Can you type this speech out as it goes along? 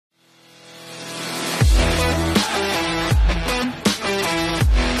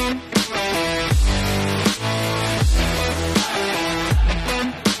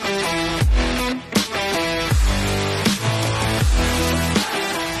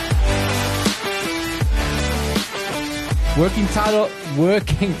Working title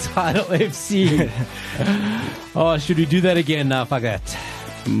FC. Oh, should we do that again? Now, fuck that.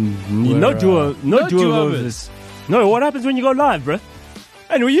 No do-overs. No, what happens when you go live, bro?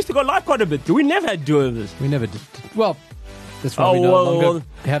 And we used to go live quite a bit. We never had do-overs. We never did. Well, that's why we no longer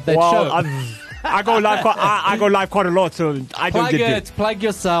have that show. I go live. I go live quite a lot, so I don't get it. Plug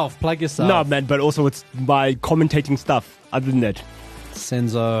yourself. No, man, but also it's by commentating stuff. Other than that,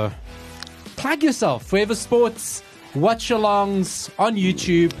 Senzo, plug yourself. Forever Sports. Watch-alongs on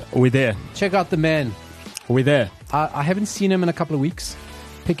YouTube. We're there. Check out the man. We're there. I haven't seen him in a couple of weeks.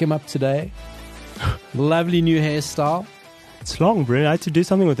 Pick him up today. Lovely new hairstyle. It's long, bro. I had to do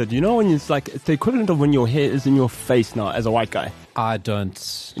something with it. You know, when it's like it's the equivalent of when your hair is in your face now as a white guy. I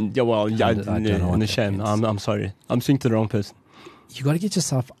don't. Yeah, well, I don't know. What shame. I'm sorry. I'm speaking to the wrong person. You got to get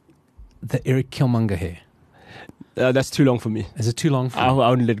yourself the Eric Killmonger hair. That's too long for me. Is it too long for you? I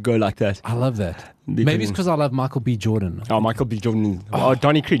won't let it go like that. I love that. Maybe it's because I love Michael B. Jordan. Oh, Michael B. Jordan.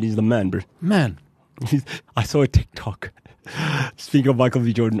 Donnie Creed, he's the man, bro. Man. I saw a TikTok. Speaking of Michael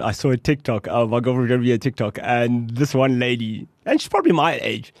B. Jordan, I saw a TikTok. My girlfriend gave me a TikTok, and this one lady, and she's probably my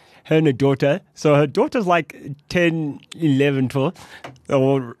age, her and her daughter. So her daughter's like 10, 11, 12,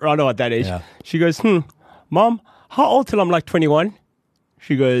 or around about that age. Yeah. She goes, Mom, how old till I'm like 21?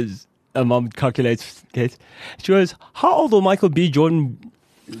 She goes, Mom calculates. She goes, how old will Michael B. Jordan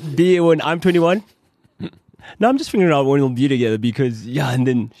be when I'm 21? No, I'm just figuring out when we'll be together because, and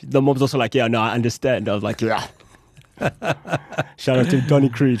then the mom's also like, no, I understand. I was like, yeah. Shout out to Donnie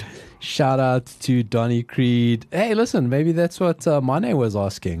Creed. Shout out to Donnie Creed. Hey, listen, maybe that's what Mané was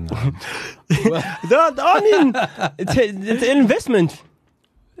asking. I mean, it's an investment.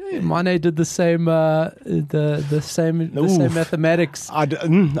 Mané did the same, the same mathematics.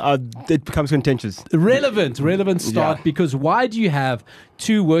 It becomes contentious. Relevant start because why do you have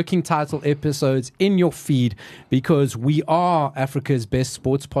 2 working title episodes in your feed? Because we are Africa's best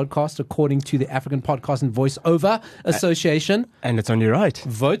sports podcast according to the African Podcast and Voiceover Association. And it's only right.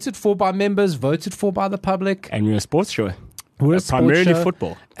 Voted for by members, voted for by the public. And we're a sports show. We're primarily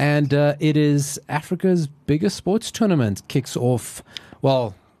football. And it is Africa's biggest sports tournament. Kicks off,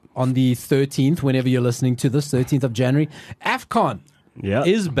 on the 13th, whenever you're listening to this, 13th of January. AFCON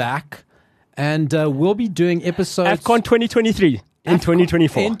is back, and we'll be doing episodes... AFCON 2023 in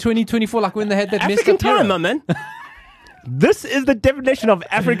 2024. In 2024, like when they had that African time, my man. This is the definition of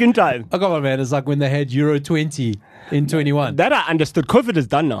African time. Oh, come on, man. It's like when they had Euro 20 in 21. That I understood. COVID is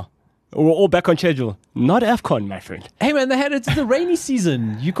done now. We're all back on schedule. Not AFCON, my friend. Hey, man, it's the rainy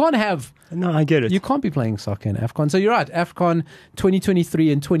season. You can't have... No, I get it. You can't be playing soccer in AFCON. So you're right. AFCON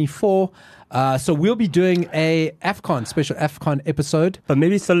 2023 and 24. So we'll be doing a special AFCON episode. But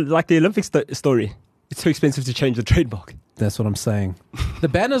maybe it's like the Olympics story. It's too expensive to change the trademark. That's what I'm saying. The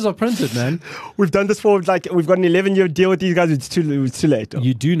banners are printed, man. We've done this for, we've got an 11-year deal with these guys. It's too late.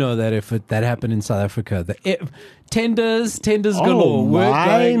 You do know that if that happened in South Africa, tenders galore.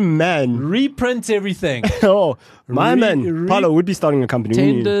 My man. Reprint everything. My man. Paulo would be starting a company.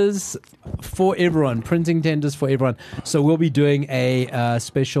 Tenders for everyone. Printing tenders for everyone. So we'll be doing a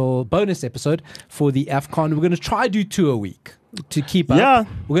special bonus episode for the AFCON. We're going to try do 2 a week to keep up. Yeah.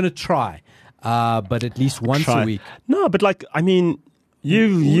 We're going to try. But at least once a week. No, but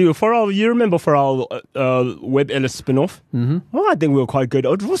you remember for our Web Ellis spin-off? Mm-hmm. Well, I think we were quite good.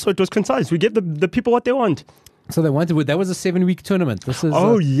 Also, it was concise. We gave the people what they want. So they wanted. That was a 7-week tournament. This is.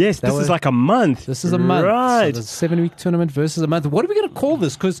 This is like a month. This is a month. Right. So it's a 7-week tournament versus a month. What are we going to call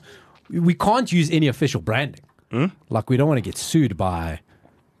this? Because we can't use any official branding. Like we don't want to get sued by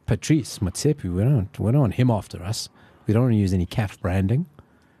Patrice Motsepe. We don't want him after us. We don't want to use any CAF branding.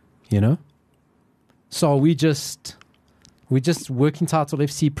 You know. So we just Working Title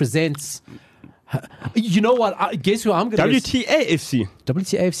FC presents. You know what? Guess who I'm going to... WTAFC.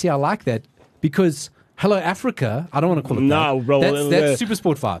 WTAFC, I like that. Because, hello, Africa, I don't want to call it no, bro. That's Super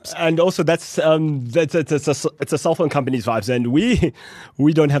Sport vibes. And also, it's a cell phone company's vibes. And we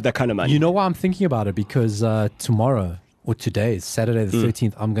don't have that kind of money. You know why I'm thinking about it? Because tomorrow, or today, Saturday the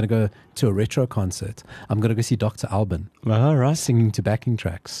 13th, I'm going to go to a retro concert. I'm going to go see Dr. Alban. All right. Singing to backing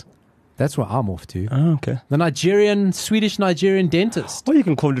tracks. That's where I'm off to. Oh, okay. The Swedish-Nigerian dentist. Or you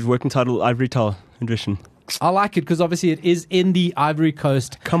can call it Working Title Ivory Tower edition. I like it because obviously it is in the Ivory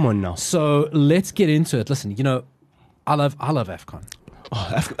Coast. Come on now. So let's get into it. Listen, I love AFCON.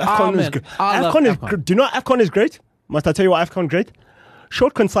 AFCON is good. AFCON is great. Do you know AFCON is great? Must I tell you why AFCON is great?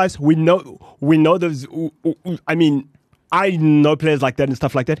 Short, concise. We know those. I mean, I know players like that and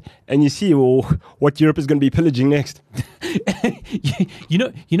stuff like that, and you see what Europe is going to be pillaging next. you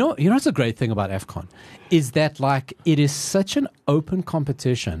know what's a great thing about AFCON is that like it is such an open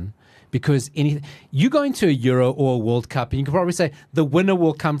competition because you go into a Euro or a World Cup and you can probably say the winner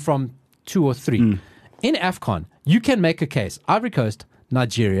will come from 2 or 3. In AFCON, you can make a case: Ivory Coast,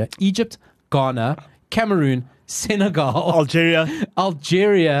 Nigeria, Egypt, Ghana, Cameroon, Senegal,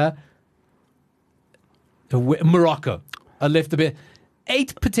 Algeria, Morocco. I left a bit.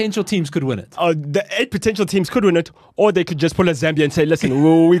 8 potential teams could win it. The 8 potential teams could win it, or they could just pull a Zambia and say,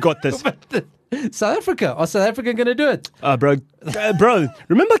 listen, we got this. South Africa. Are South Africa going to do it? Bro,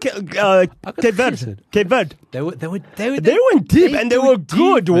 remember Cape Verde? Cape Verde. They went deep and they were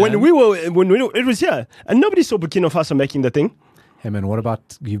good when it was here. And nobody saw Burkina Faso making the thing. Hey, man, what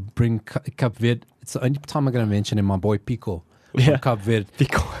about you bring Cape Verde? It's the only time I'm going to mention him, my boy Pico. From Cape Verde.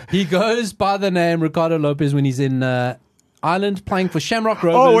 Pico. He goes by the name Ricardo Lopez when he's in Ireland playing for Shamrock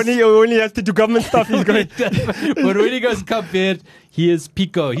Rovers. Oh, when he has to do government stuff, he's going. But when he goes to Cape Verde, he is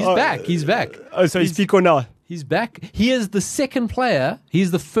Pico. He's back. Oh, so he's Pico now. He's back. He is the second player. He's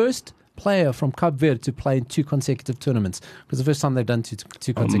the first player from Cape Verde to play in 2 consecutive tournaments. Because the first time they've done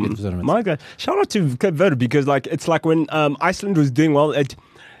two consecutive tournaments. My God. Shout out to Cape Verde because it's like when Iceland was doing well. It's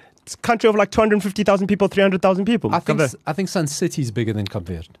a country of like 250,000 people, 300,000 people. I think Sun City's bigger than Cape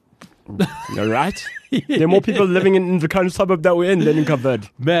Verde. You're right. There are more people living in the kind of suburb that we're in than in Cape Verde.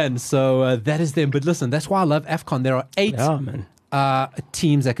 Man, so that is them. But listen, that's why I love AFCON. There are 8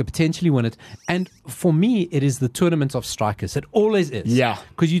 teams that could potentially win it. And for me, it is the tournament of strikers. It always is. Yeah.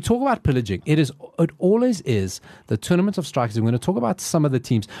 Because you talk about pillaging. It always is the tournament of strikers. We're going to talk about some of the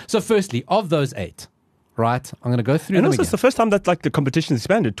teams. So firstly, of those 8, right, I'm going to go through them also again. It's the first time that like the competition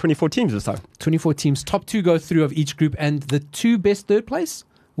expanded. 24 teams this time. 24 teams. Top 2 go through of each group. And the 2 best third place,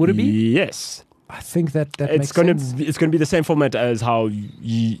 would it be? Yes. I think that makes sense. It's going to be the same format as how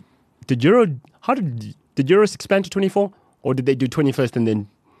did Euros expand to 24? Or did they do 21st and then?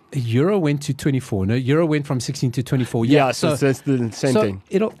 Euro went to 24. No, Euro went from 16 to 24. Yeah, so it's the same thing.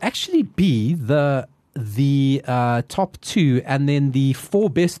 It'll actually be the top 2 and then the 4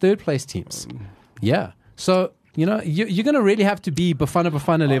 best third place teams. Yeah. So, you're going to really have to be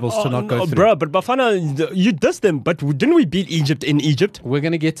Bafana levels to not go through. Bro, but Bafana, you dissed them, but didn't we beat Egypt in Egypt? We're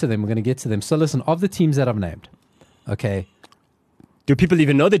going to get to them. So listen, of the teams that I've named, okay. Do people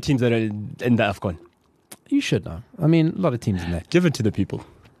even know the teams that are in the AFCON? You should know. I mean, a lot of teams in there. Give it to the people.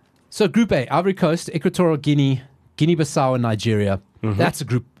 So Group A, Ivory Coast, Equatorial Guinea, Guinea-Bissau and Nigeria. Mm-hmm. That's a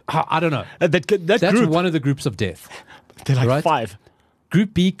group, I don't know. That's group, one of the groups of death. They're like 5.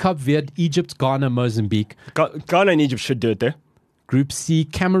 Group B, Cape Verde, Egypt, Ghana, Mozambique. Ghana and Egypt should do it there. Group C,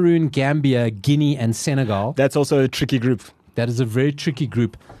 Cameroon, Gambia, Guinea, and Senegal. That's also a tricky group. That is a very tricky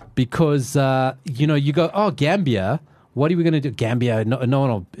group because, you go, Gambia, what are we going to do? Gambia, no one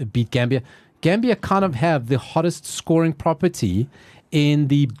will beat Gambia. Gambia kind of have the hottest scoring property in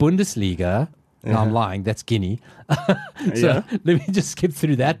the Bundesliga. No, I'm lying. That's Guinea. So let me just skip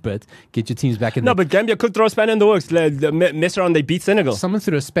through that bit. Get your teams back in there. No, but Gambia could throw a spanner in the works. Mess around, they beat Senegal. Someone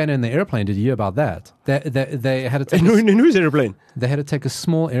threw a spanner in the airplane. Did you hear about that? They had to take in whose airplane? They had to take a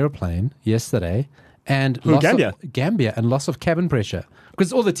small airplane yesterday and Gambia and loss of cabin pressure.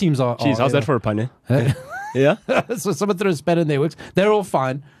 Because all the teams are... Jeez, how's that for a pun, eh? Yeah? So someone threw a spanner in their works. They're all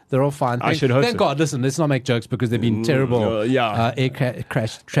fine. I should hope Thank God. Listen, let's not make jokes because they've been terrible air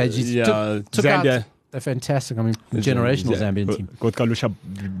crash tragedies. Yeah, took Zambia. Out a fantastic, generational Zambian team.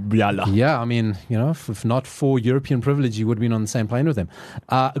 Yeah, if not for European privilege, you would have been on the same plane with them.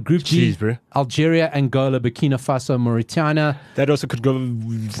 Group G, bro. Algeria, Angola, Burkina Faso, Mauritania. That also could go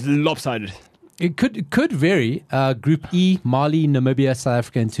lopsided. It could vary. Group E, Mali, Namibia, South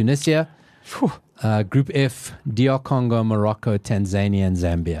Africa, and Tunisia. Group F, DR Congo, Morocco, Tanzania, and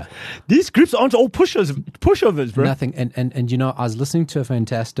Zambia. These groups aren't all pushovers, bro. Nothing. And I was listening to a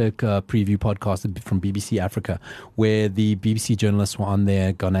fantastic preview podcast from BBC Africa where the BBC journalists were on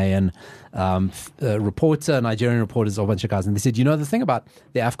there, Ghanaian reporter, Nigerian reporters, a whole bunch of guys. And they said, the thing about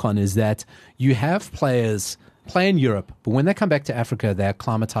the AFCON is that you have players play in Europe, but when they come back to Africa, they're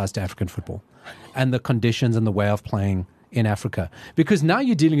acclimatized to African football and the conditions and the way of playing in Africa. Because now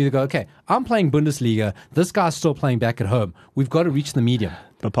you're dealing with, okay, I'm playing Bundesliga, this guy's still playing back at home. We've got to reach the medium.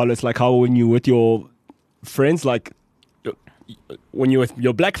 But Paulo, it's like how when you're with your friends, like when you're with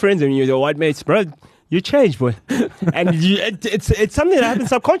your black friends and you're your white mates, bro, you change, boy. And it's something that happens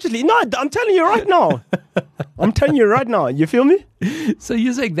subconsciously. No, I'm telling you right now. You feel me? So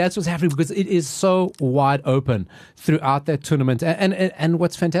you're saying that's what's happening because it is so wide open throughout that tournament. And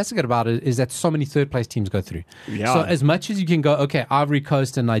what's fantastic about it is that so many third place teams go through. Yeah. So as much as you can go, okay, Ivory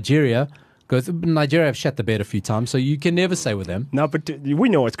Coast and Nigeria, Nigeria have shut the bed a few times, so you can never say with them. No, but we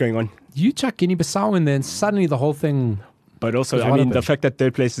know what's going on. You chuck Guinea-Bissau in there, and suddenly the whole thing. But also, I mean, the fact that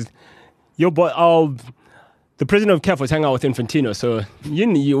third place is your boy. The president of CAF was hanging out with Infantino, so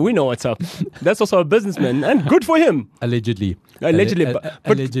we know what's up. That's also a businessman, and good for him. Allegedly.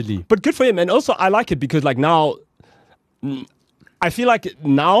 Allegedly. But good for him. And also, I like it because, like, now, I feel like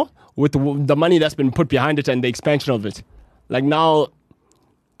now, with the money that's been put behind it and the expansion of it, like now,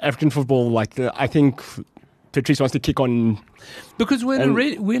 African football, like, I think Patrice wants to kick on. Because we're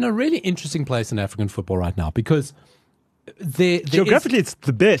in a really interesting place in African football right now, because geographically, it's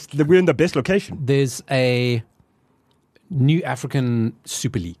the best. We're in the best location. There's a new African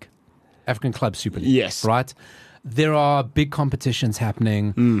Super League, African Club Super League. Yes. Right? There are big competitions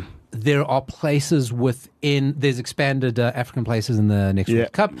happening. There are places there's expanded African places in the next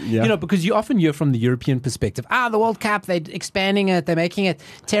World Cup. Yeah. You know, because you often hear from the European perspective, the World Cup, they're expanding it, they're making it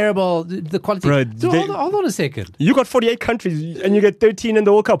terrible, the quality. Bro, hold on a second. You got 48 countries and you get 13 in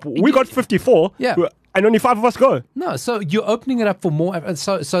the World Cup. We got 54. Yeah. And only 5 of us go. No, so you're opening it up for more.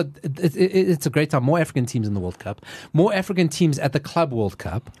 So it's a great time. More African teams in the World Cup. More African teams at the Club World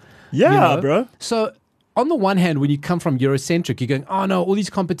Cup. Yeah, bro. So on the one hand, when you come from Eurocentric, you're going, oh no, all these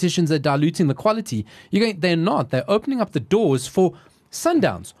competitions are diluting the quality. You're going, they're not. They're opening up the doors for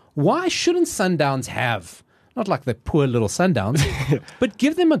Sundowns. Why shouldn't Sundowns have, not like the poor little Sundowns, but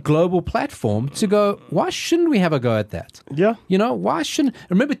give them a global platform to go, why shouldn't we have a go at that? Yeah. You know, why shouldn't...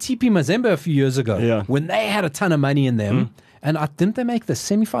 Remember TP Mazembe a few years ago when they had a ton of money in them, and didn't they make the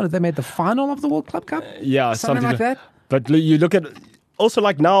semi-final? They made the final of the World Club Cup? Yeah. Something like that? But you look at... Also,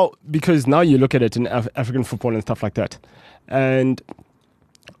 like now, because now you look at it in African football and stuff like that. And,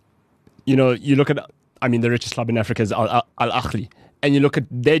 you know, you look at... I mean, the richest club in Africa is Al Ahly. And you look at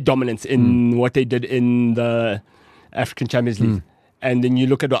their dominance in what they did in the African Champions League. And then you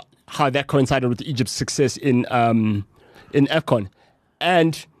look at how that coincided with Egypt's success in AFCON.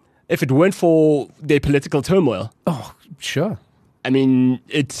 And if it weren't for their political turmoil... Oh, sure. I mean,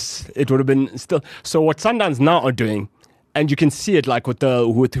 it would have been still... So what Sundowns now are doing, and you can see it like with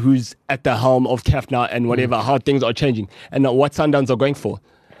who's at the helm of CAF now and whatever, how things are changing, and what Sundowns are going for.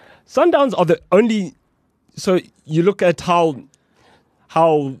 Sundowns are the only... So you look at how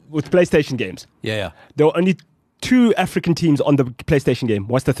with PlayStation games, Yeah. there were only 2 African teams on the PlayStation game.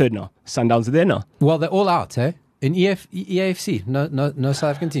 What's the third now? Sundowns are there now. Well, they're all out, eh? In EAFC, no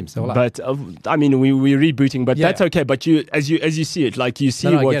South African teams. They're all out. But I mean, we're rebooting, but that's okay. But as you see it, like you see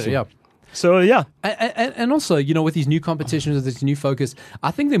I get it, yeah. So yeah, and also, you know, with these new competitions, with this new focus,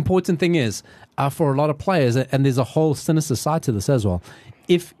 I think the important thing is for a lot of players, and there's a whole sinister side to this as well.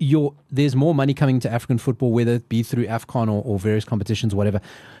 If there's more money coming to African football, whether it be through AFCON or various competitions, whatever,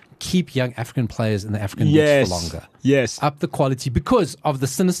 keep young African players in the African leagues for longer. Yes. Up the quality because of the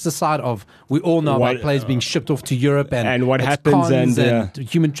sinister side of, we all know about players being shipped off to Europe and what happens and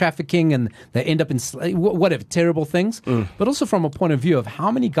human trafficking, and they end up in whatever, terrible things. But also from a point of view of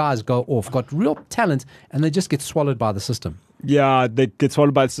how many guys go off, got real talent, and they just get swallowed by the system. Yeah, they get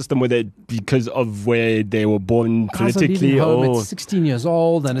swallowed by the system because of where they were born politically, home at 16 years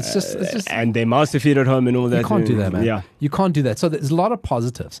old, and it's just and their mouths to feed at home and all that. You can't do that, man. Yeah, you can't do that. So there's a lot of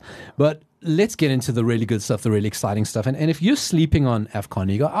positives, but let's get into the really good stuff, the really exciting stuff. And if you're sleeping on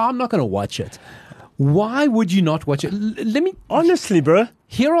AFCON, you go, I'm not going to watch it. Why would you not watch it? Let me honestly, bro.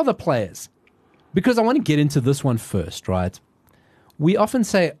 Here are the players, because I want to get into this one first, right? We often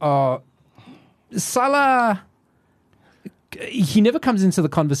say, Salah. He never comes into the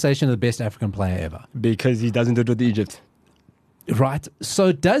conversation of the best African player ever. Because he doesn't do it with Egypt. Right.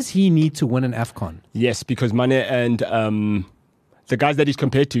 So does he need to win an AFCON? Yes, because Mané and the guys that he's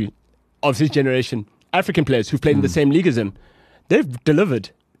compared to of his generation, African players who've played in the same league as him, they've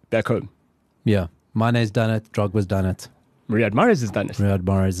delivered back home. Yeah. Mané's done it. Drogba's done it. Riyad Mahrez has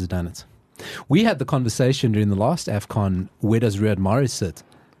done it. We had the conversation during the last AFCON, where does Riyad Mahrez sit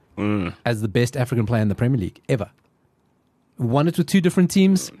as the best African player in the Premier League ever? Won it with 2 different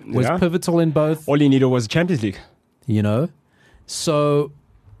teams, was pivotal in both. All he needed was a Champions League. You know? So,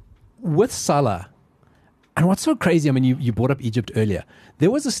 with Salah, and what's so crazy, I mean, you brought up Egypt earlier.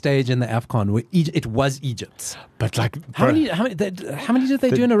 There was a stage in the AFCON where it was Egypt's. But like... How many did they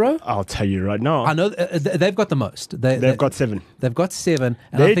do in a row? I'll tell you right now. I know they've got the most. They've got 7. They've got 7.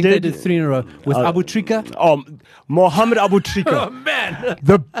 And I think they did 3 in a row with Abu Trika. Mohamed Abu Trika. Oh, man.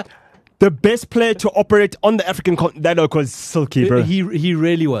 The best player to operate on the African continent was silky, bro. He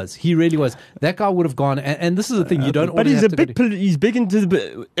really was. He really was. That guy would have gone. And this is the thing, you don't. But he's big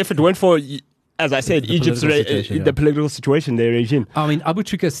into if it weren't for as I said, The Egypt's political situation, yeah. the political situation, their regime. I mean, Abu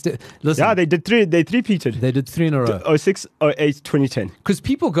Trika. Listen, Yeah, they did three. They three-peated. they did 3 in a row. 06, 08, 2010. Because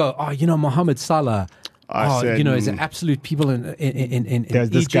people go, oh, Mohammed Salah, said, is an absolute people in There's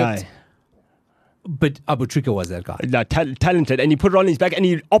this Egypt. guy. But Abu Trika was that guy. Talented, and he put it on his back, and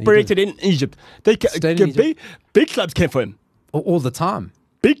he operated in Egypt. Stayed in Egypt. Big clubs came for him. All the time.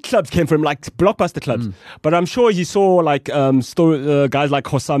 Big clubs came for him, like blockbuster clubs. But I'm sure he saw like guys like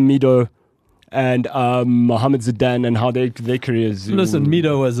Hossam Mido and Mohamed Zidane and how their careers. Listen,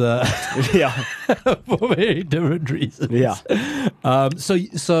 Mido was yeah, for very different reasons. Yeah.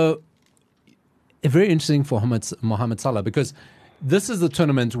 So very interesting for Mohamed Salah, because this is the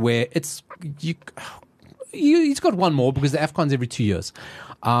tournament where he's got one more, because the AFCON's every 2 years.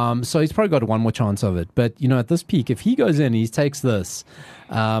 So he's probably got one more chance of it. But, at this peak, if he goes in, he takes this,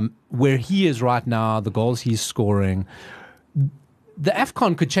 where he is right now, the goals he's scoring, the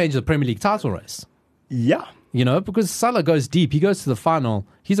AFCON could change the Premier League title race. Yeah. Because Salah goes deep. He goes to the final.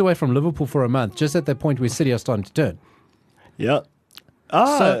 He's away from Liverpool for a month, just at that point where City are starting to turn. Yeah.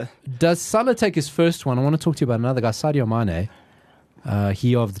 So does Salah take his first one? I want to talk to you about another guy, Sadio Mané.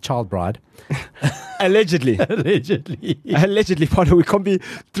 He of the child bride. Allegedly. Allegedly. Partner, we can't be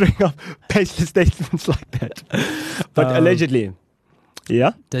throwing up baseless statements like that. But allegedly.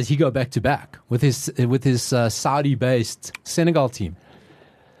 Yeah. Does he go back to back with his Saudi-based Senegal team?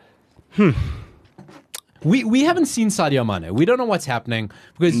 We haven't seen Sadio Mané. We don't know what's happening,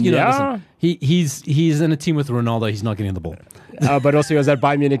 because listen, he's in a team with Ronaldo. He's not getting the ball. But also he was at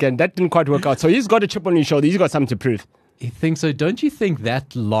Bayern Munich, and that didn't quite work out. So he's got a chip on his shoulder. He's got something to prove. You think so? Don't you think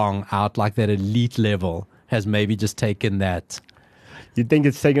that long out, like that elite level, has maybe just taken that? You think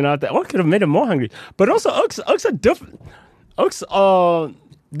it's taken out that? Could have made him more hungry. But also, Oaks are different. Oaks are.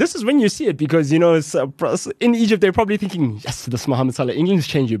 This is when you see it, because it's, in Egypt they're probably thinking, yes, this Mohamed Salah, England's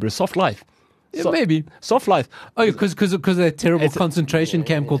changed you, bro. Soft life. Yeah, maybe soft life. Oh, because of that terrible concentration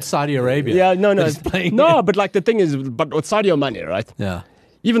camp called Saudi Arabia. Yeah, no. But like the thing is, but with Sadio Mané, right? Yeah.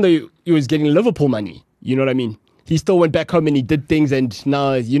 Even though he was getting Liverpool money, you know what I mean? He still went back home and he did things, and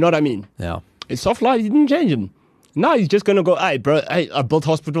now, you know what I mean? Yeah. It's soft life. He didn't change him. Now he's just going to go, hey, bro, I built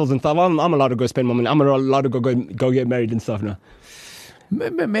hospitals and stuff. I'm allowed to go spend my money. I'm allowed to go get married and stuff now.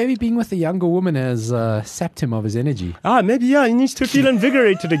 Maybe being with a younger woman has sapped him of his energy. Maybe, yeah. He needs to feel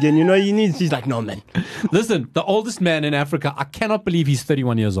invigorated again. He's like, no, man. Listen, the oldest man in Africa, I cannot believe he's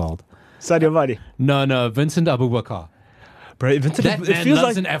 31 years old. Sadio Mané. No, Vincent Abubakar. Bro, Vincent, that man feels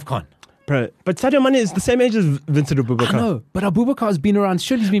loves like an AFCON. Bro, but Sadio Mané is the same age as Vincent Abubakar. I know, but Abubakar has been around.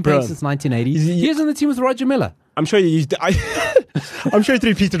 Surely he's been playing since 1980. He was on the team with Roger Miller. I'm sure he used. I'm sure he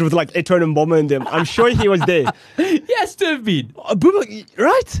three-peated with like Eto'o and Mboma and them. I'm sure he was there. He has to have been. Abubakar,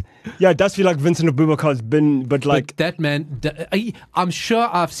 right? Yeah, it does feel like Vincent Abubakar has been, but like that man. I'm sure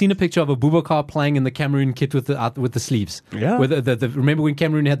I've seen a picture of Abubakar playing in the Cameroon kit with the sleeves. Yeah. With remember when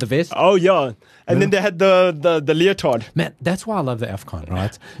Cameroon had the vest? Oh yeah, and then they had the leotard. Man, that's why I love the AFCON,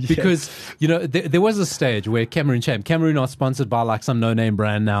 right? Because there was a stage where Cameroon are sponsored by like some no-name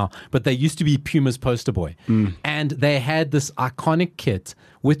brand now, but they used to be Puma's poster boy, and they had this iconic kit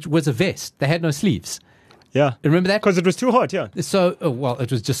which was a vest. They had no sleeves. Yeah. Remember that? Because it was too hot, yeah. So, it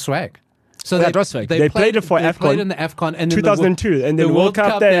was just swag. So that was swag. They played it for AFCON. They played in the AFCON. And 2002. And then the World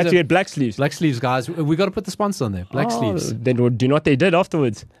Cup, they had to get black sleeves. Black sleeves, guys. We got to put the sponsor on there. Black sleeves. Then do you know what they did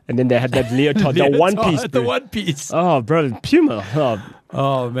afterwards? And then they had that leotard, the one piece. The one piece. Oh, bro. Puma.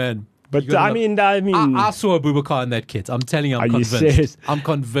 Oh man. But I mean. I saw Abubakar in that kit. I'm telling you, I'm convinced. You serious? I'm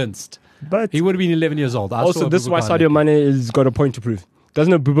convinced. But he would have been 11 years old. Also, this is why Sadio Mané has got a point to prove.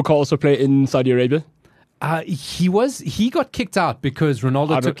 Doesn't Abubakar also play in Saudi Arabia? He got kicked out because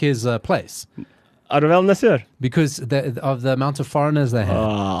Ronaldo took his place. Out of Al Nassr? Because of the amount of foreigners they had.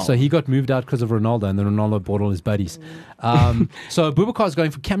 Oh. So he got moved out because of Ronaldo, and then Ronaldo bought all his buddies. So Abubakar is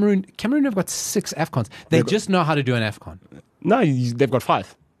going for Cameroon. Cameroon have got 6 AFCONs. They just know how to do an AFCON. No, they've got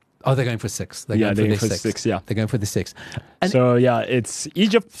 5. Oh, they're going for 6. They're going for 6, yeah. They're going for the 6. And so, it's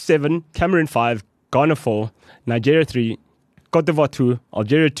Egypt 7, Cameroon 5, Ghana 4, Nigeria 3, Cote d'Ivoire 2,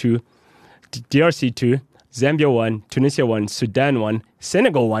 Algeria 2, DRC 2, Zambia 1, Tunisia 1, Sudan 1,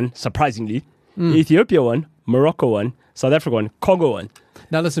 Senegal 1, surprisingly, Ethiopia 1, Morocco 1, South Africa 1, Congo 1.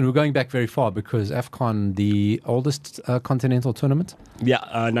 Now listen, we're going back very far because AFCON, the oldest continental tournament. Yeah,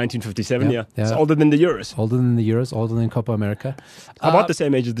 1957, yeah. It's older than the Euros. Older than the Euros, older than Copa America. About the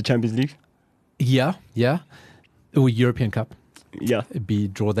same age as the Champions League. Yeah. Or European Cup. Yeah.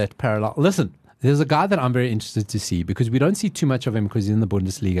 Draw that parallel. Listen, there's a guy that I'm very interested to see because we don't see too much of him because he's in the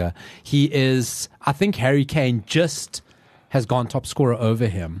Bundesliga. He is, I think Harry Kane just has gone top scorer over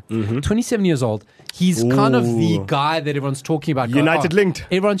him. 27 years old. He's kind of the guy that everyone's talking about. United linked.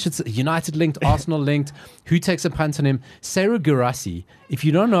 Everyone should say United linked, Arsenal linked. Who takes a punt on him? Seru Girassi. If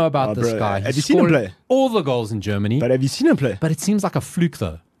you don't know about this guy, have you seen him play? All the goals in Germany. But have you seen him play? But it seems like a fluke,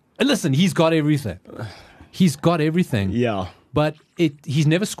 though. And listen, he's got everything. He's got everything. Yeah. But he's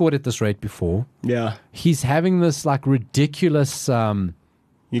never scored at this rate before. Yeah. He's having this like ridiculous.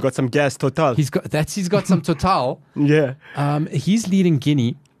 You got some gas, total. He's got some total. Yeah. He's leading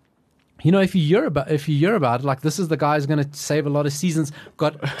Guinea. You know, if you hear about it, like this is the guy who's going to save a lot of seasons.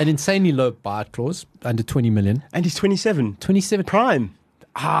 Got an insanely low buyout clause, under 20 million. And he's 27. 27. Prime.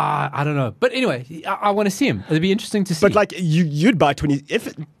 I don't know. But anyway, I want to see him. It'd be interesting to see. But like you'd buy 20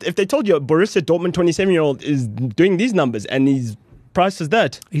 if they told you a Borussia Dortmund 27-year-old is doing these numbers and his price is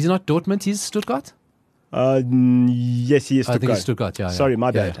that. He's not Dortmund, he's Stuttgart? Yes, he is Stuttgart. I think it's Stuttgart, yeah. Sorry,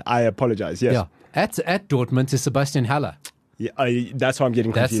 my bad. Yeah. I apologize. Yes. Yeah. At Dortmund is Sebastian Haller. Yeah, that's why I'm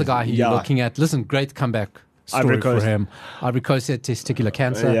getting confused. That's the guy who you're looking at. Listen, great comeback story for him. Ivory Coast had testicular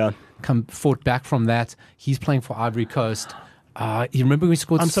cancer. Fought back from that. He's playing for Ivory Coast. You remember when we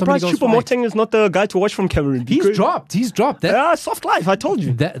scored? I'm surprised Choupo-Moting is not the guy to watch from Cameroon. He's dropped. Soft life. I told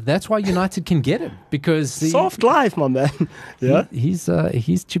you. That's why United can get him because soft life, my man. Yeah, he's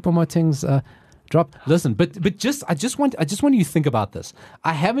Choupo-Moting's drop. Listen, but I just want you to think about this.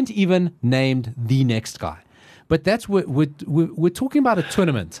 I haven't even named the next guy, but that's what we're talking about a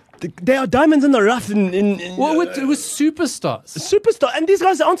tournament. There are diamonds in the rough. It was superstars, and these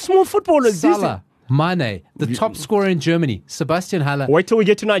guys aren't small footballers. Salah. Mané, the top scorer in Germany, Sebastian Haller. Wait till we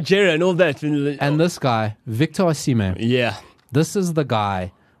get to Nigeria and all that. And this guy, Victor Osimhen. Yeah. This is the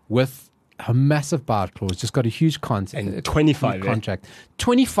guy with a massive buyout clause, just got a huge and 25 contract.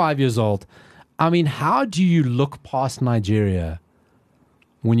 25 years old. I mean, how do you look past Nigeria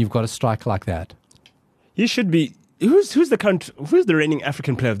when you've got a striker like that? He should be. Who's the reigning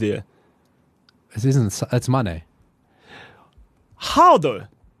African player of the year? It's Mané. How though?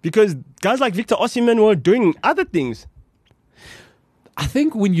 Because guys like Victor Osimhen were doing other things. I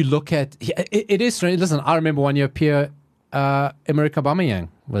think when you look at it is strange. Listen, I remember one year Pierre-Emerick Aubameyang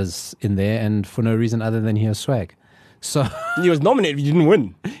was in there, and for no reason other than he has swag. So he was nominated. He didn't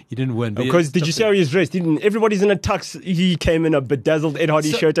win. He didn't win. Because did you see how he was dressed? Everybody's in a tux. He came in a bedazzled Ed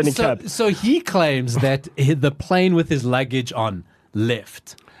Hardy shirt and a cap. So he claims that the plane with his luggage on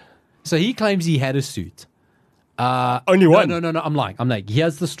left. So he claims he had a suit. Only one? No. I'm lying.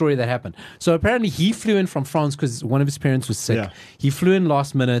 Here's the story that happened. So apparently he flew in from France because one of his parents was sick. Yeah. He flew in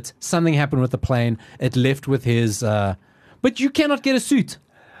last minute. Something happened with the plane. It left with his... but you cannot get a suit.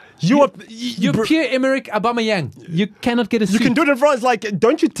 You're Pierre-Emerick Aubameyang. You cannot get a suit. You can do it in France. Like,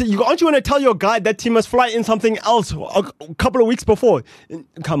 aren't you going to tell your guy that he must fly in something else a couple of weeks before?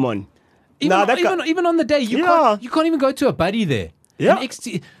 Come on. Even on the day, you can't even go to a buddy there. Yeah.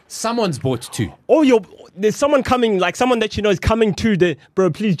 Someone's bought two. Oh, there's someone coming, like someone that you know is coming to the bro.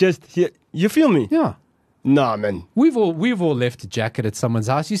 Please just you feel me? Yeah. Nah, man. We've all left a jacket at someone's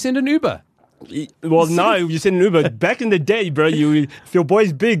house. You send an Uber. Well, now you send an Uber. Back in the day, bro, if your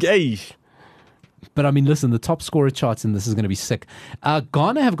boy's big, But I mean, listen, the top scorer charts in this is going to be sick.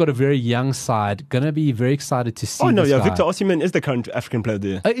 Ghana have got a very young side. Going to be very excited to see. This guy. Victor Osimhen is the current African player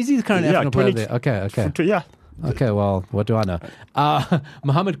there. Is he the current African player there? Okay. Yeah. Okay, well, what do I know?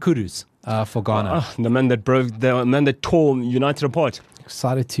 Mohamed Kudus for Ghana. The man that tore United apart.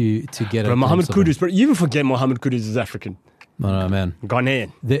 Excited to get it. Mohamed Kudus, but you even forget Mohamed Kudus is African. No, man.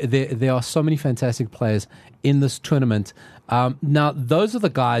 Ghanaian. There are so many fantastic players in this tournament. Now, those are the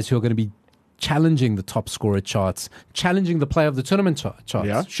guys who are going to be challenging the top scorer charts, challenging the player of the tournament charts.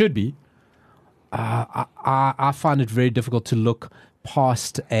 Yeah. Should be. I find it very difficult to look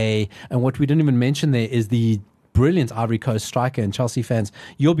past and what we didn't even mention there is the brilliant Ivory Coast striker, and Chelsea fans,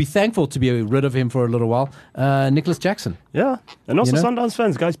 you'll be thankful to be rid of him for a little while, Nicholas Jackson. Yeah, and also Sundowns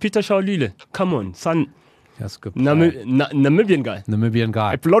fans, guys, Peter Shaolile, come on, son. That's good. Namibian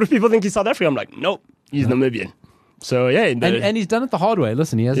guy. A lot of people think he's South African. I'm like, nope, he's Namibian. So yeah, and he's done it the hard way.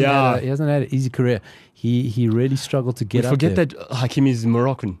 Listen, he hasn't had an easy career. He really struggled to get up there. Forget that Hakim is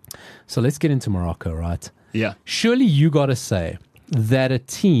Moroccan. So let's get into Morocco, right? Yeah. Surely you got to say that a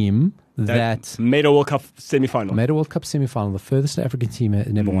team that made a World Cup semi-final. The furthest African team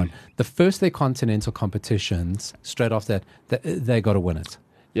had never won. The first their continental competitions, straight off that they got to win it.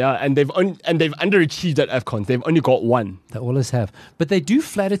 Yeah, and they've underachieved at AFCON. They've only got one. They always have. But they do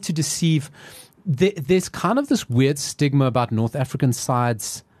flatter to deceive. There's kind of this weird stigma about North African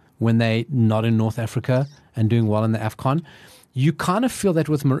sides when they're not in North Africa and doing well in the AFCON. You kind of feel that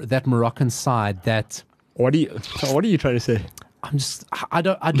with that Moroccan side that... What are you trying to say? I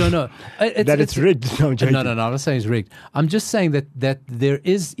don't know. It's rigged. No, I'm joking. No, I'm not saying it's rigged. I'm just saying that there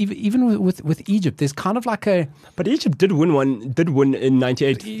is, even with Egypt, there's kind of like a... But Egypt did win in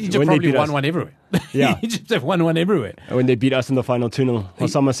 98. Egypt probably won one everywhere. Yeah. Egypt have won one everywhere. When they beat us in the final 2-0.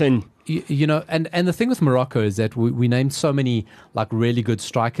 Osama Sen. You know, and the thing with Morocco is that we named so many like really good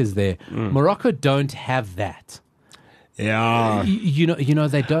strikers there. Morocco don't have that. Yeah. You know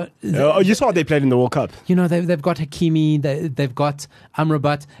they don't. You saw they played in the World Cup. You know, they've got Hakimi, they've got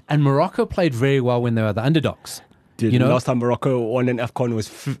Amrabat, and Morocco played very well when they were the underdogs. Dude, last time Morocco won an AFCON was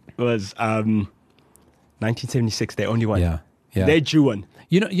 1976. They only won. Yeah. They drew one.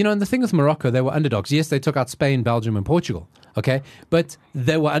 You know, and the thing with Morocco, they were underdogs. Yes, they took out Spain, Belgium, and Portugal. Okay, but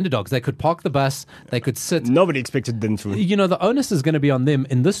they were underdogs. They could park the bus. They could sit. Nobody expected them to. You know, the onus is going to be on them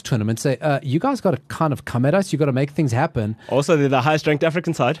in this tournament. Say, you guys got to kind of come at us. You got to make things happen. Also, they're the highest ranked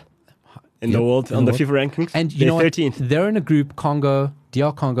African side in the world on the FIFA rankings. And you know, 13th. They're in a group: Congo,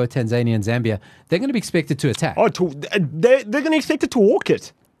 DR Congo, Tanzania, and Zambia. They're going to be expected to attack. Oh, they're going to expect it to walk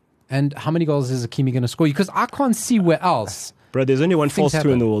it. And how many goals is Hakimi going to score? Because I can't see where else. Bro, there's only one false happen.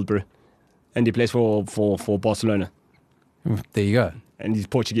 two in the world, bro. And he plays for Barcelona. There you go. And he's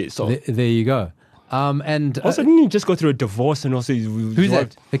Portuguese. So there you go. And also, didn't he just go through a divorce? And also, who's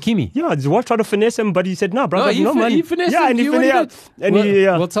that? Hakimi. Yeah, his wife tried to finesse him, but he said, "No, brother, no man." He finessed yeah, him. and he finessed. And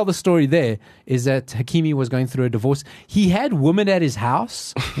we'll tell the story. There is that Hakimi was going through a divorce. He had women at his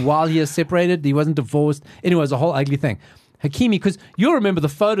house while he was separated. He wasn't divorced. Anyway, it was a whole ugly thing. Hakimi, because you'll remember the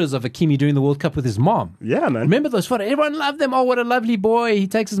photos of Hakimi during the World Cup with his mom. Yeah, man. Remember those photos? Everyone loved them. Oh, what a lovely boy. He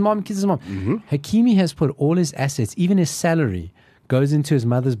takes his mom, kisses his mom. Mm-hmm. Hakimi has put all his assets, even his salary, goes into his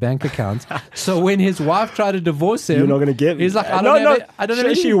mother's bank account. So when his wife tried to divorce him, you're not going to get me. He's like, I don't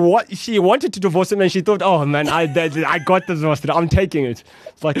know. She wanted to divorce him and she thought, oh, man, I got this divorce. I'm taking it.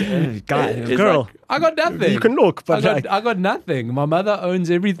 It's like, girl. Like, I got nothing. You can look, but I got nothing. My mother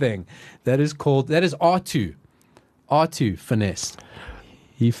owns everything. That is R2. R2 finessed.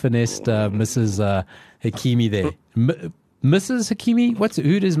 He finessed Mrs. Hakimi there. Mrs. Hakimi?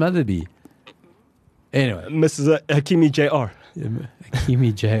 Who does his mother be? Anyway. Mrs. Hakimi Jr.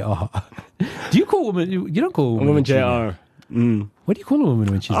 Hakimi Jr. Do you call women? You don't call a woman Jr. What do you call a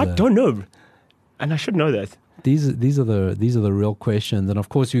woman when she's? I don't know, and I should know that. These are the real questions, and of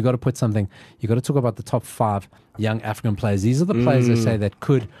course you got to put something. You got to talk about the top 5 young African players. These are the players they say that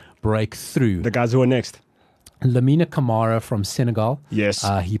could break through. The guys who are next. Lamine Camara from Senegal. Yes.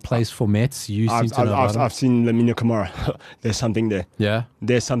 He plays for Metz. I've seen Lamine Camara. There's something there. Yeah.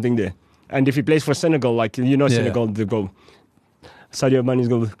 There's something there. And if he plays for Senegal, Senegal, they go, Sadio Mane's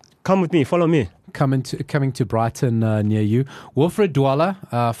go, come with me, follow me. Coming to Brighton near you. Wilfred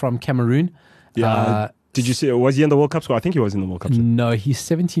Douala from Cameroon. Yeah. Did you see, was he in the World Cup squad? I think he was in the World Cup squad. No, he's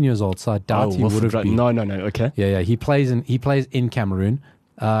 17 years old, so I doubt he would have been. No, okay. Yeah, he plays in Cameroon.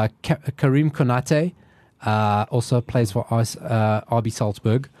 Karim Konate also plays for RB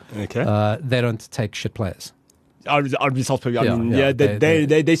Salzburg. Okay. They don't take shit players. RB Salzburg,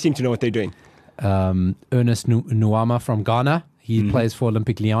 they seem to know what they're doing. Ernest Nuama from Ghana. He plays for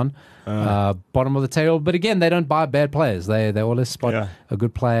Olympique Lyon. Bottom of the table. But again, they don't buy bad players. They always spot a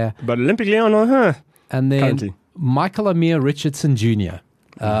good player. But Olympique Lyon, And then currently, Michael Amir Richardson Jr.,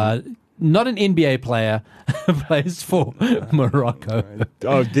 not an NBA player, plays for Morocco.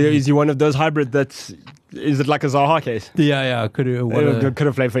 Is he one of those hybrid is it like a Zaha case? Yeah. Could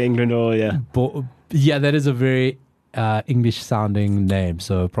have played for England or, that is a very English-sounding name,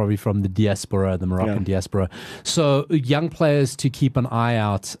 so probably from the diaspora, the Moroccan diaspora. So young players to keep an eye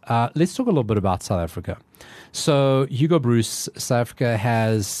out. Let's talk a little bit about South Africa. So Hugo Bruce, South Africa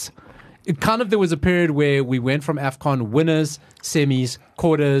has... there was a period where we went from AFCON winners, semis,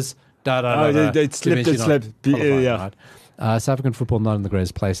 quarters, It slipped. Right? South African football not in the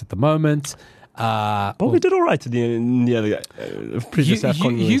greatest place at the moment. But we did all right in the other previous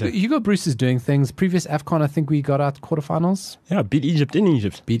AFCON. Hugo Bruce is doing things. Previous AFCON, I think we got out quarterfinals. Yeah, beat Egypt in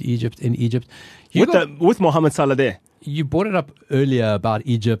Egypt. With Mohamed Salah there. You brought it up earlier about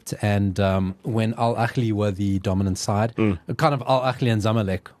Egypt and when Al Ahly were the dominant side. Kind of Al Ahly and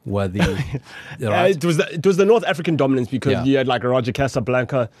Zamalek were the... right? It was the North African dominance because you had like Raja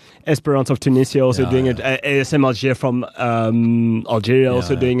Casablanca, Esperance of Tunisia also doing it, ASM Alger from Algeria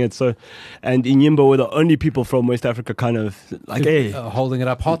also doing it. So, and Inyimba were the only people from West Africa kind of like, holding it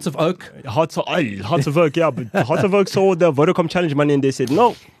up. Hearts of Oak. Hearts of Oak, yeah. But Hearts of Oak saw the Vodacom Challenge money and they said,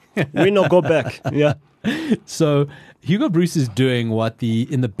 no, we not go back. Yeah. So Hugo Bruce is doing what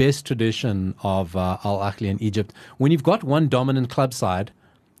in the best tradition of Al Ahly in Egypt. When you've got one dominant club side,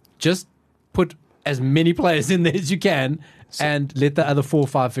 just put as many players in there as you can and let the other 4 or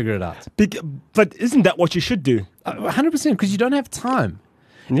 5 figure it out. But isn't that what you should do? 100%, because you don't have time.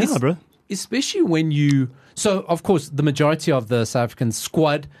 Yeah, bro. Especially when you... So, of course, the majority of the South African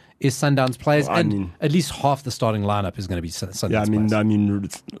squad is Sundowns players, and at least half the starting lineup is going to be Sundowns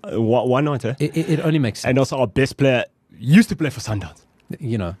players. Why not? Eh? It only makes sense. And also, our best player used to play for Sundowns.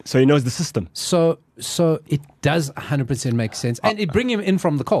 You know, so he knows the system. So it does 100% make sense, and it bring him in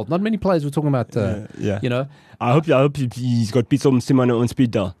from the cold. Not many players were talking about. You know, I hope he's got beat some Simone on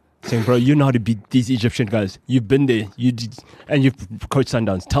speed dial. Saying, bro, you know how to beat these Egyptian guys. You've been there. And you've coached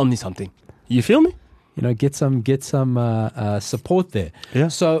Sundowns. Tell me something. You feel me? You know, get some support there. Yeah.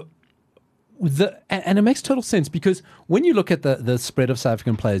 So. And it makes total sense, because when you look at the spread of South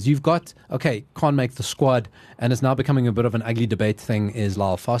African players, you've got, can't make the squad, and it's now becoming a bit of an ugly debate thing, is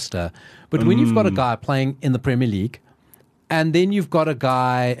Lyle Foster. But when you've got a guy playing in the Premier League, and then you've got a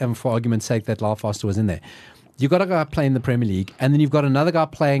guy, and for argument's sake that Lyle Foster was in there, you've got a guy playing in the Premier League, and then you've got another guy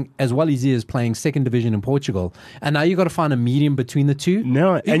playing, as well as he is, playing second division in Portugal, and now you've got to find a medium between the two.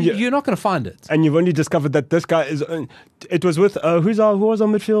 No, and you're not going to find it. And you've only discovered that this guy is... It was with... who was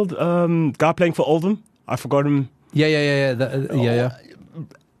on midfield? Guy playing for Oldham? I forgot him. Yeah.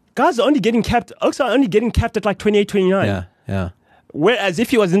 Guys are only getting capped... Oaks are only getting capped at like 28, 29. Yeah. Whereas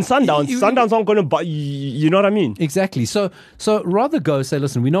if he was in Sundowns, Sundowns aren't going to buy... You know what I mean? Exactly. So rather go say,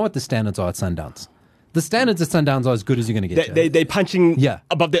 listen, we know what the standards are at Sundowns. The standards at Sundowns are as good as you're going to get. They're punching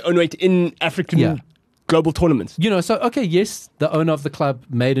above their own weight in African global tournaments. You know, so, yes, the owner of the club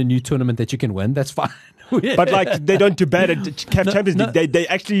made a new tournament that you can win. That's fine. But like, they don't do bad at CAF Champions League. They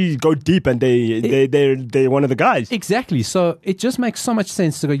actually go deep, and they're one of the guys. Exactly. So it just makes so much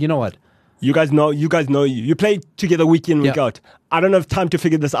sense to go, you know what? You guys know. You play together week in, week out. I don't have time to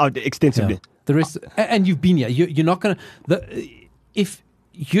figure this out extensively. Yeah. The rest, and you've been here. You're not going to... If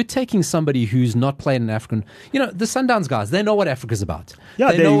you're taking somebody who's not played in African... You know, the Sundowns guys, they know what Africa's about.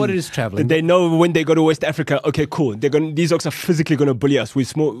 Yeah, they know what it is traveling. They know when they go to West Africa, okay, cool. These oaks are physically going to bully us. We're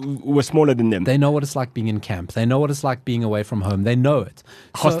smaller than them. They know what it's like being in camp. They know what it's like being away from home. They know it.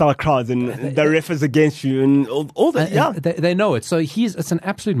 Hostile crowds, and the ref is against you, and all that. They know it. So it's an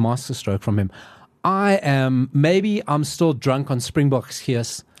absolute masterstroke from him. I'm still drunk on Springboks here,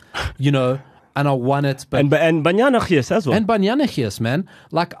 you know... And I won it, but and Banyana Gies as well. And Banyana Gies, man.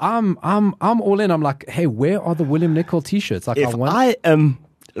 Like I'm all in. I'm like, hey, where are the William Nicol t-shirts? Like, I am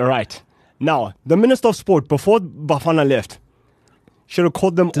right now. The Minister of Sport before Bafana left should have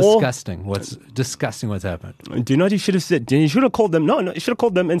called them disgusting. What's happened? Do you know what he should have said? He should have called them. No, he should have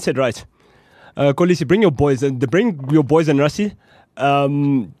called them and said, right, Kolisi, bring your boys and Rassi.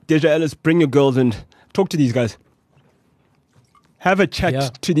 Deja Ellis, bring your girls and talk to these guys. Have a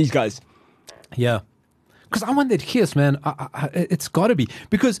chat to these guys. Yeah. Because I want that kiss, man. It's got to be.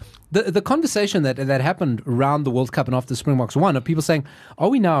 Because the conversation that happened around the World Cup and after Springboks won of people saying, are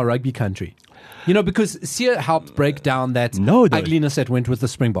we now a rugby country? You know, because Sia helped break down that ugliness that went with the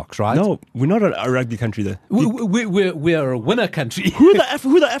Springboks, right? No, we're not a rugby country, though. We're a winner country. Who are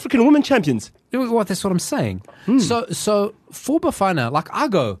the African women champions? Well, that's what I'm saying. So for Bafana, like I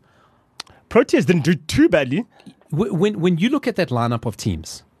go... Proteas didn't do too badly. When you look at that lineup of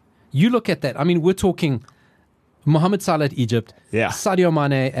teams... You look at that. I mean, we're talking Mohamed Salah at Egypt, Sadio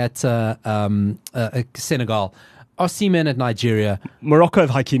Mané at Senegal, Osimhen at Nigeria, Morocco at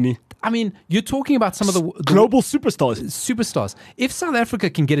Hakimi. I mean, you're talking about some of the global superstars. If South Africa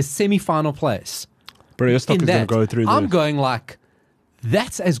can get a semi-final place, bro, your stock is going to go through. I'm going like,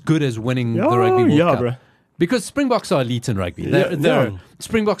 that's as good as winning the Rugby World Cup. Bro. Because Springboks are elite in rugby.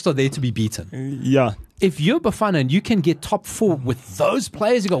 Springboks are there to be beaten. Yeah. If you're Bafana and you can get top 4 with those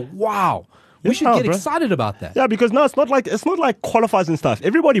players, you go, wow, we should get excited about that. Yeah, because no, it's not like qualifiers and stuff.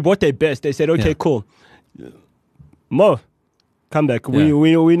 Everybody brought their best. They said, okay, cool. Mo, come back. We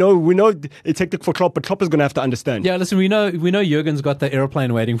know it's hectic for Klopp, but Klopp is going to have to understand. Yeah, listen, we know Jurgen's got the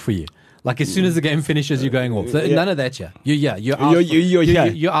aeroplane waiting for you. Like as soon as the game finishes, you're going off. None of that,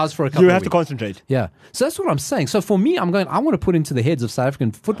 you're ours for a couple of weeks. You have to concentrate. Yeah. So that's what I'm saying. So for me, I want to put into the heads of South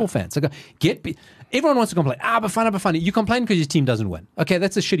African football fans. I go, everyone wants to complain. Bafana. You complain because your team doesn't win. Okay,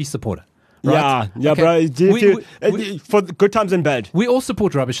 that's a shitty supporter. Right? Yeah, okay. Bro. For good times and bad. We all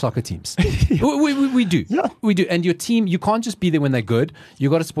support rubbish soccer teams. we do. Yeah. We do. And your team, you can't just be there when they're good. You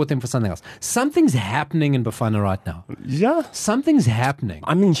got to support them for something else. Something's happening in Bafana right now. Yeah. Something's happening.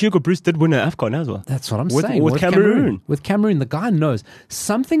 I mean, Hugo Bruce did win an AFCON as well. That's what I'm saying. With Cameroon. With Cameroon, the guy knows.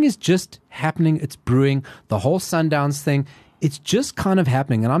 Something is just happening. It's brewing. The whole Sundowns thing. It's just kind of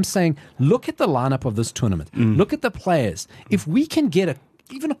happening. And I'm saying, look at the lineup of this tournament. Look at the players. If we can get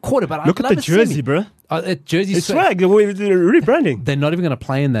even a quarter. But Look I'd at love the a jersey, semi. bro. Jersey It's swag. They're rebranding. They're not even going to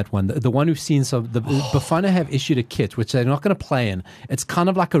play in that one. The one we've seen, so the Bafana have issued a kit, which they're not going to play in. It's kind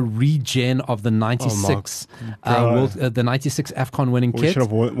of like a regen of the 96, the 96 AFCON winning kit. We should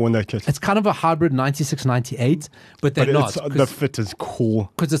have won that kit. It's kind of a hybrid 96, 98, but they're not. The fit is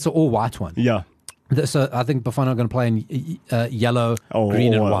cool. Because it's an all-white one. Yeah. So I think Bafana are going to play in yellow,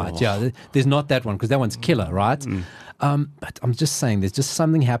 green, and white. Yeah, there's not that one because that one's killer, right? But I'm just saying, there's just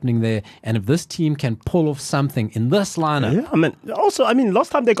something happening there. And if this team can pull off something in this lineup... Yeah,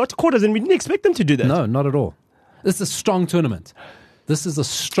 last time they got to quarters and we didn't expect them to do that. No, not at all. This is a strong tournament. This is a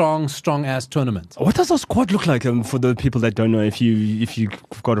strong-ass tournament. What does our squad look like for the people that don't know, if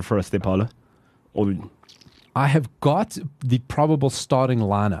you've got it for us there, Paulo? I have got the probable starting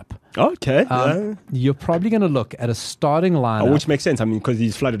lineup. Okay. You're probably going to look at a starting lineup. Which makes sense, because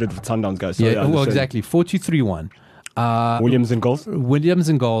he's flooded it with Sundowns guys. So yeah, well, exactly. 4-2-3-1. Williams in goals? Williams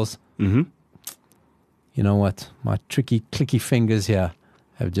in goals. Mm-hmm. You know what? My tricky, clicky fingers here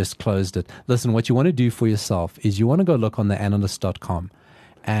have just closed it. Listen, what you want to do for yourself is you want to go look on theanalyst.com.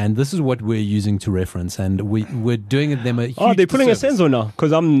 And this is what we're using to reference. And we're doing them a huge they're pulling disservice. a Senzo now,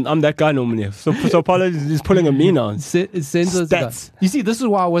 because I'm that guy normally. So Paulo is pulling a me now. Senzo's the guy. You see, this is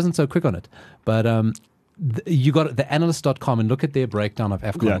why I wasn't so quick on it. But you got theanalyst.com and look at their breakdown of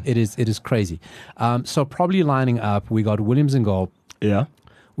AFCON. Yeah. It is crazy. So probably lining up, we got Williams in goal. Yeah.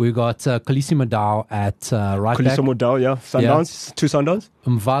 We got Khaleesi Madao at right back. Khaleesi Madao, yeah. Sundowns, yeah. 2 Sundowns.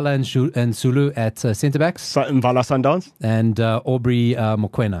 Mvala and Zulu at centre backs. Mvala Sundowns. And Aubrey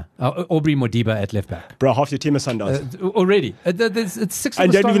Modiba at left back. Bro, half your team is Sundowns. Already. It's 6 and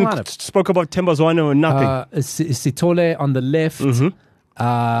the they didn't even lineup. spoke about Tembazwana or nothing. Sitole on the left. Mm-hmm.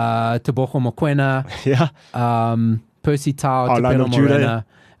 Tebogo Mokoena. Yeah. Percy Tau, Tepelo Morena.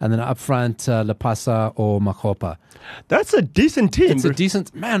 And then up front, Lepasa or Makopa. That's a decent team. It's a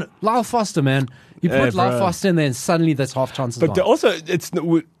decent... Man, Lyle Foster, man. You put Lyle Foster in there and suddenly that's half chances But also, it's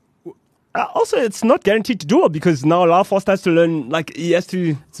not guaranteed to do well because now Lyle Foster has to learn, he has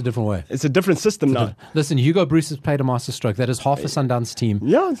to... It's a different way. It's a different system now. Listen, Hugo Bruce has played a masterstroke. That is half a Sundowns team.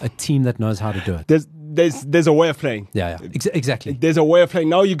 Yeah. A team that knows how to do it. There's a way of playing. Yeah. Exactly. There's a way of playing.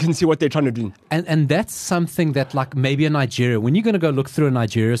 Now you can see what they're trying to do. And that's something that, maybe in Nigeria, when you're going to go look through a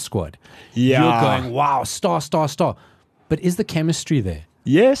Nigeria squad, you're going, wow, star. But is the chemistry there?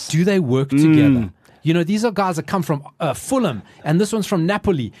 Yes. Do they work together? You know, these are guys that come from Fulham, and this one's from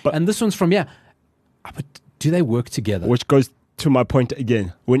Napoli, and this one's from, But do they work together? Which goes to my point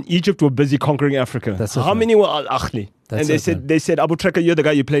again. When Egypt were busy conquering Africa, how many were Al-Ahli? And they said, Abu Treka, you're the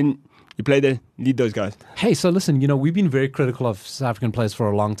guy, you play there, lead those guys. Hey, so listen, we've been very critical of South African players for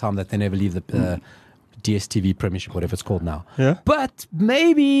a long time that they never leave the DSTV Premiership, whatever it's called now. Yeah. But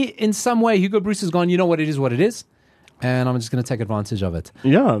maybe in some way, Hugo Bruce has gone, you know what, it is what it is. And I'm just going to take advantage of it.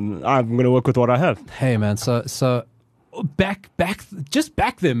 Yeah, I'm going to work with what I have. Hey, man, so back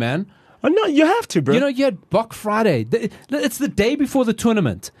there, man. Oh, no, you have to, bro. You had Bok Friday. It's the day before the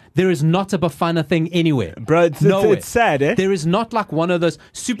tournament. There is not a Bafana thing anywhere. Bro, it's sad, eh? There is not one of those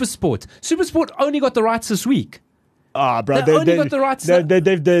Supersport. Supersport only got the rights this week. Bro, they only got the rights. I'm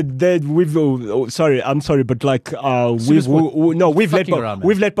sorry, but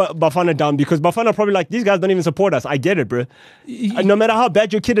we've let Bafana down because Bafana probably these guys don't even support us. I get it, bro. No matter how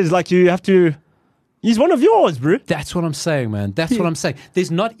bad your kid is, you have to. He's one of yours, bro. That's what I'm saying, man. That's what I'm saying.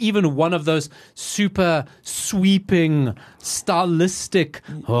 There's not even one of those super sweeping, stylistic,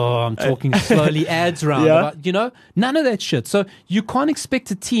 I'm talking slowly, ads round. Yeah. None of that shit. So you can't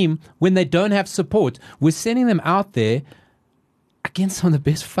expect a team, when they don't have support, we're sending them out there against some of the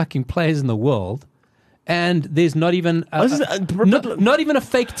best fucking players in the world. And there's not even not even a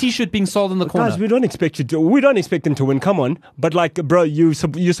fake T-shirt being sold in the corner. Guys, we don't expect them to win. Come on, but bro, you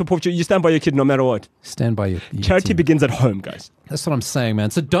support you stand by your kid no matter what. Stand by your charity team. Begins at home, guys. That's what I'm saying, man.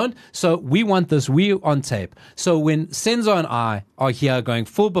 So we want this. We on tape. So when Senzo and I are here going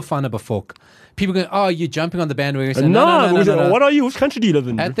full Bafana Bafok, people go, "Oh, you're jumping on the bandwagon." No. What are you? Which country do you live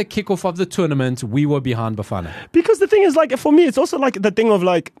in? At the kickoff of the tournament, we were behind Bafana. Because the thing is, for me, it's also the thing of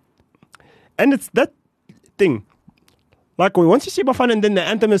and it's that thing. Once you see Bafana and then the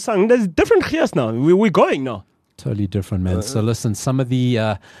anthem is sung, there's different gears now. We're going now. Totally different, man. So listen, some of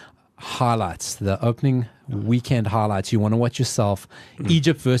the highlights, the opening weekend highlights, you want to watch yourself.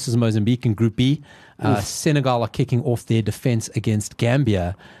 Egypt versus Mozambique in Group B. Senegal are kicking off their defense against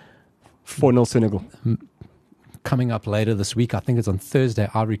Gambia. 4-0 Senegal. Coming up later this week, I think it's on Thursday,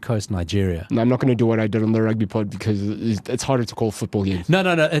 Ivory Coast, Nigeria. No, I'm not going to do what I did on the rugby pod because it's harder to call football games. No,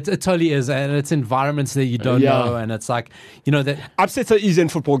 it totally is. And it's environments that you don't know. And it's that... Upsets are easy in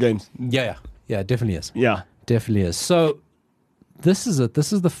football games. Yeah, definitely is. Yeah. Definitely is. So, This is it.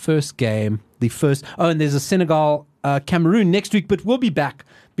 This is the first game. And there's a Senegal Cameroon next week, but we'll be back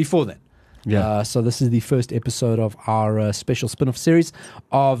before then. Yeah. So this is the first episode of our special spin-off series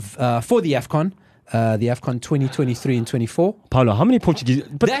for the AFCON. The AFCON 2023 and 24. Paulo, how many Portuguese?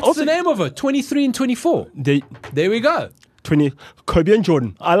 But That's also, the name of it. 23 and 24. There we go. 20. Kobe and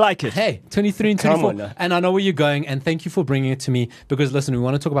Jordan. I like it. Hey, 23 and Come 24. on now. And I know where you're going, and thank you for bringing it to me because, listen, we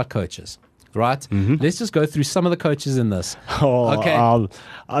want to talk about coaches, right? Let's just go through some of the coaches in this. Oh, Okay.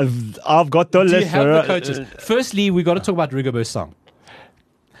 I've got the Do you list. have the coaches? Firstly, we got to talk about Rigobert Song.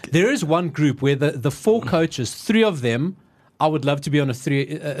 There is one group where the four coaches, three of them, I would love to be on a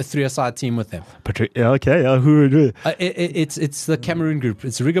three-a-side team with them. Okay, who would do? It's the Cameroon group.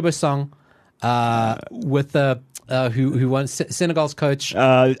 It's Rigobert Song with who won Senegal's coach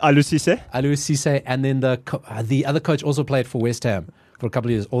Aliou Cissé, and then the other coach also played for West Ham for a couple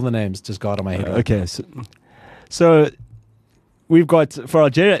of years. All the names just got out of my head. Okay, so we've got for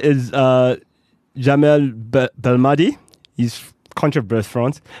Algeria is Jamel Belmadi. He's country of birth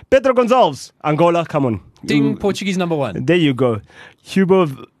France. Pedro Gonçalves, Angola. Come on, Ding, Portuguese number one. There you go. Hubert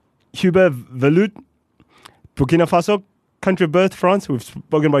Velut, Burkina Faso, country of birth France. We've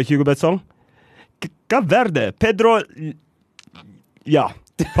spoken about Rigobert Song. Cape Verde, Pedro. Yeah,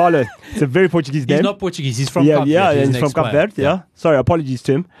 Paulo. It's a very Portuguese name. He's not Portuguese. He's from Cape Verde. Yeah, He's he's an from Cape ex-player. Verde. Yeah. Sorry, apologies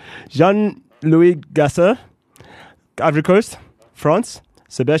to him. Jean-Louis Gasser, Ivory Coast, France.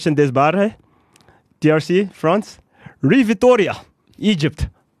 Sebastian Desbarre, DRC, France. Rui Vitoria, Egypt,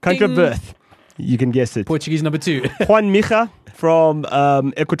 country of Ding. birth. You can guess it. Portuguese number two. Juan Mija from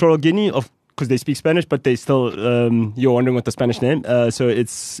Equatorial Guinea, because they speak Spanish, but they still, you're wondering what the Spanish name, so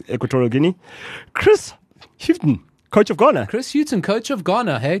it's Equatorial Guinea. Chris Hughton, coach of Ghana. Chris Hughton, coach of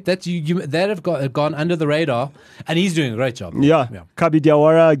Ghana. Hey, that have gone under the radar, and he's doing a great job. Yeah. Kabi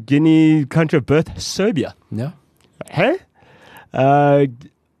Diawara, Guinea, country of birth, Serbia. Yeah. Hey?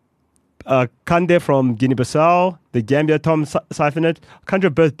 Kande from Guinea-Bissau, the Gambia, Tom Siphonet, country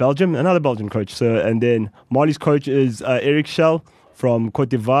of birth, Belgium, another Belgian coach. So, and then Mali's coach is Eric Shell from Cote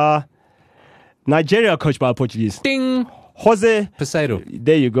d'Ivoire. Nigeria, coached by a Portuguese. Ding. Jose Peseiro.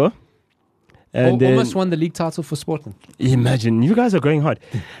 There you go. And then, Almost won the league title for Sporting. imagine, you guys are going hard.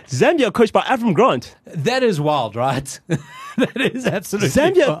 Zambia, coached by Avram Grant. That is wild, right? That is absolutely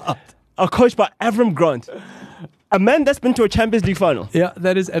Zambia wild. are coached by Avram Grant. A man that's been to a Champions League final. Yeah,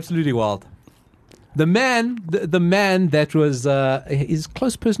 that is absolutely wild. The man that was is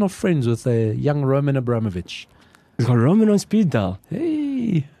close personal friends with young Roman Abramovich. He's got Roman on speed dial.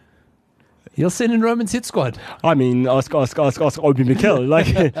 Hey, he'll send in Roman's hit squad. I mean, ask Obi Mikel. Like,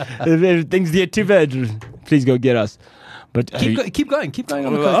 if things get too bad, please go get us. But Keep going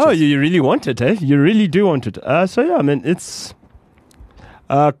on the coaches. oh, you really want it, eh? You really do want it. So yeah, I mean, it's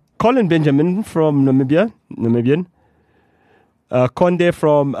Colin Benjamin from Namibian. Conde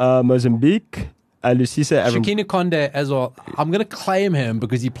from Mozambique. Lucisa Shakini Conde as well. I'm going to claim him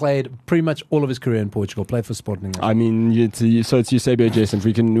because he played pretty much all of his career in Portugal. Played for Sporting. I mean, it's Eusebio Jason.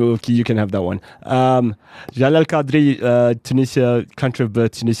 You can have that one. Jalal Kadri, Tunisia, country of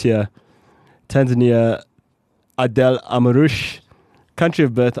birth Tunisia. Tanzania, Adel Amarouche, country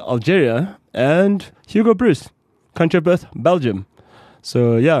of birth Algeria, and Hugo Bruce, country of birth Belgium.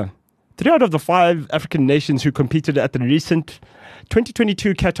 So yeah, 3 out of the 5 African nations who competed at the recent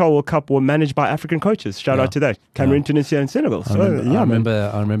 2022 Qatar World Cup were managed by African coaches. Shout out to that. Cameroon, Tunisia, and Senegal. So, I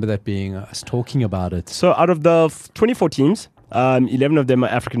remember that being us talking about it. So out of the 24 teams, 11 of them are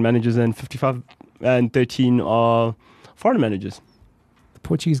African managers and 55 and 13 are foreign managers. The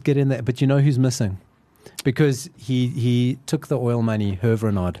Portuguese get in there, but you know who's missing? Because he took the oil money, Hervé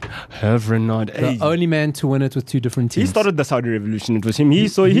Renard. Hervé Renard. The only man to win it with 2 different teams. He started the Saudi Revolution. It was him. He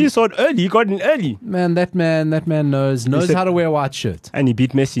saw it early. He got in early. Man, that man knows how to wear a white shirt. And he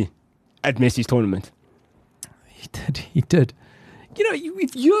beat Messi at Messi's tournament. He did. You know,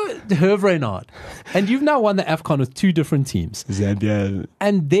 if you're Hervé Renard and you've now won the AFCON with 2 different teams, Zambia,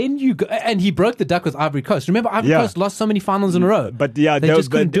 and then you go, and he broke the duck with Ivory Coast. Remember, Ivory Coast lost so many finals in a row. But yeah, they just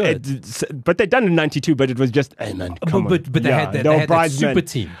couldn't do it. But they done it in '92. But it was just, hey man, come on. But they had that super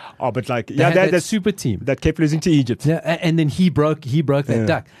team. Oh, but like they had that super team that kept losing to Egypt. Yeah, and then he broke that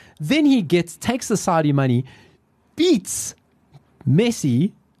duck. Then he takes the Saudi money, beats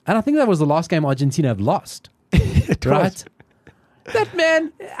Messi, and I think that was the last game Argentina have lost. Right? That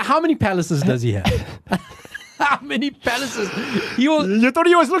man, how many palaces does he have? How many palaces? You thought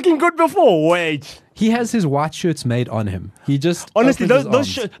he was looking good before? Wait. He has his white shirts made on him. He just honestly,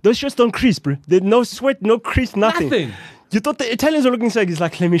 those shirts don't crease, bro. There's no sweat, no crease, nothing. You thought the Italians were looking so he's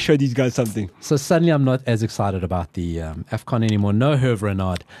like, let me show these guys something. So suddenly I'm not as excited about the AFCON anymore. No Hervé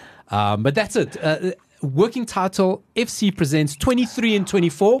Renard. But that's it. Working title, FC Presents 23 and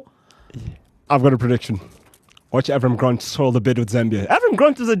 24. I've got a prediction. Watch Avram Grant soil the bed with Zambia. Avram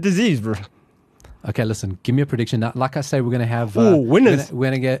Grant is a disease, bro. Okay, listen, give me a prediction. Now, like I say, we're going to have winners. We're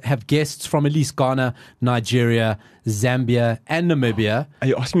going to have guests from at least Ghana, Nigeria, Zambia, and Namibia. Are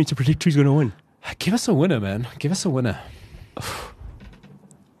you asking me to predict who's going to win? Give us a winner, man. Give us a winner.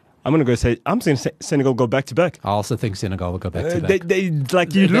 I'm going to say Senegal go back to back. I also think Senegal will go back to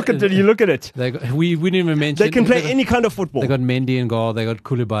back. You look at it. We didn't even mention. They can play any kind of football. They got Mendy in goal. They got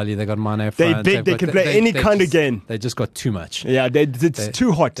Koulibaly. They got Mané. They can play any kind of game. They just got too much. Yeah, it's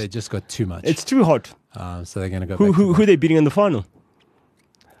too hot. They just got too much. It's too hot. So they're going to go. Who are they beating in the final?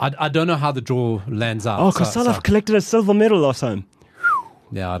 I don't know how the draw lands out. Oh, because Salah collected a silver medal last time.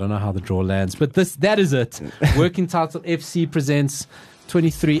 Yeah, I don't know how the draw lands, but that is it. Working title FC Presents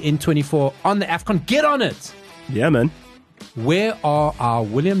 23 in 24 on the AFCON. Get on it. Yeah, man. Where are our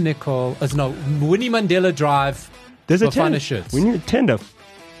Winnie Mandela Drive There's a Bafana tender. shirts? We need a tender.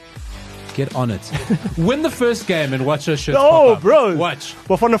 Get on it. Win the first game and watch our shirts. Oh, pop up. bro. Watch.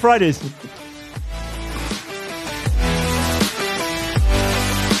 Bafana Fridays.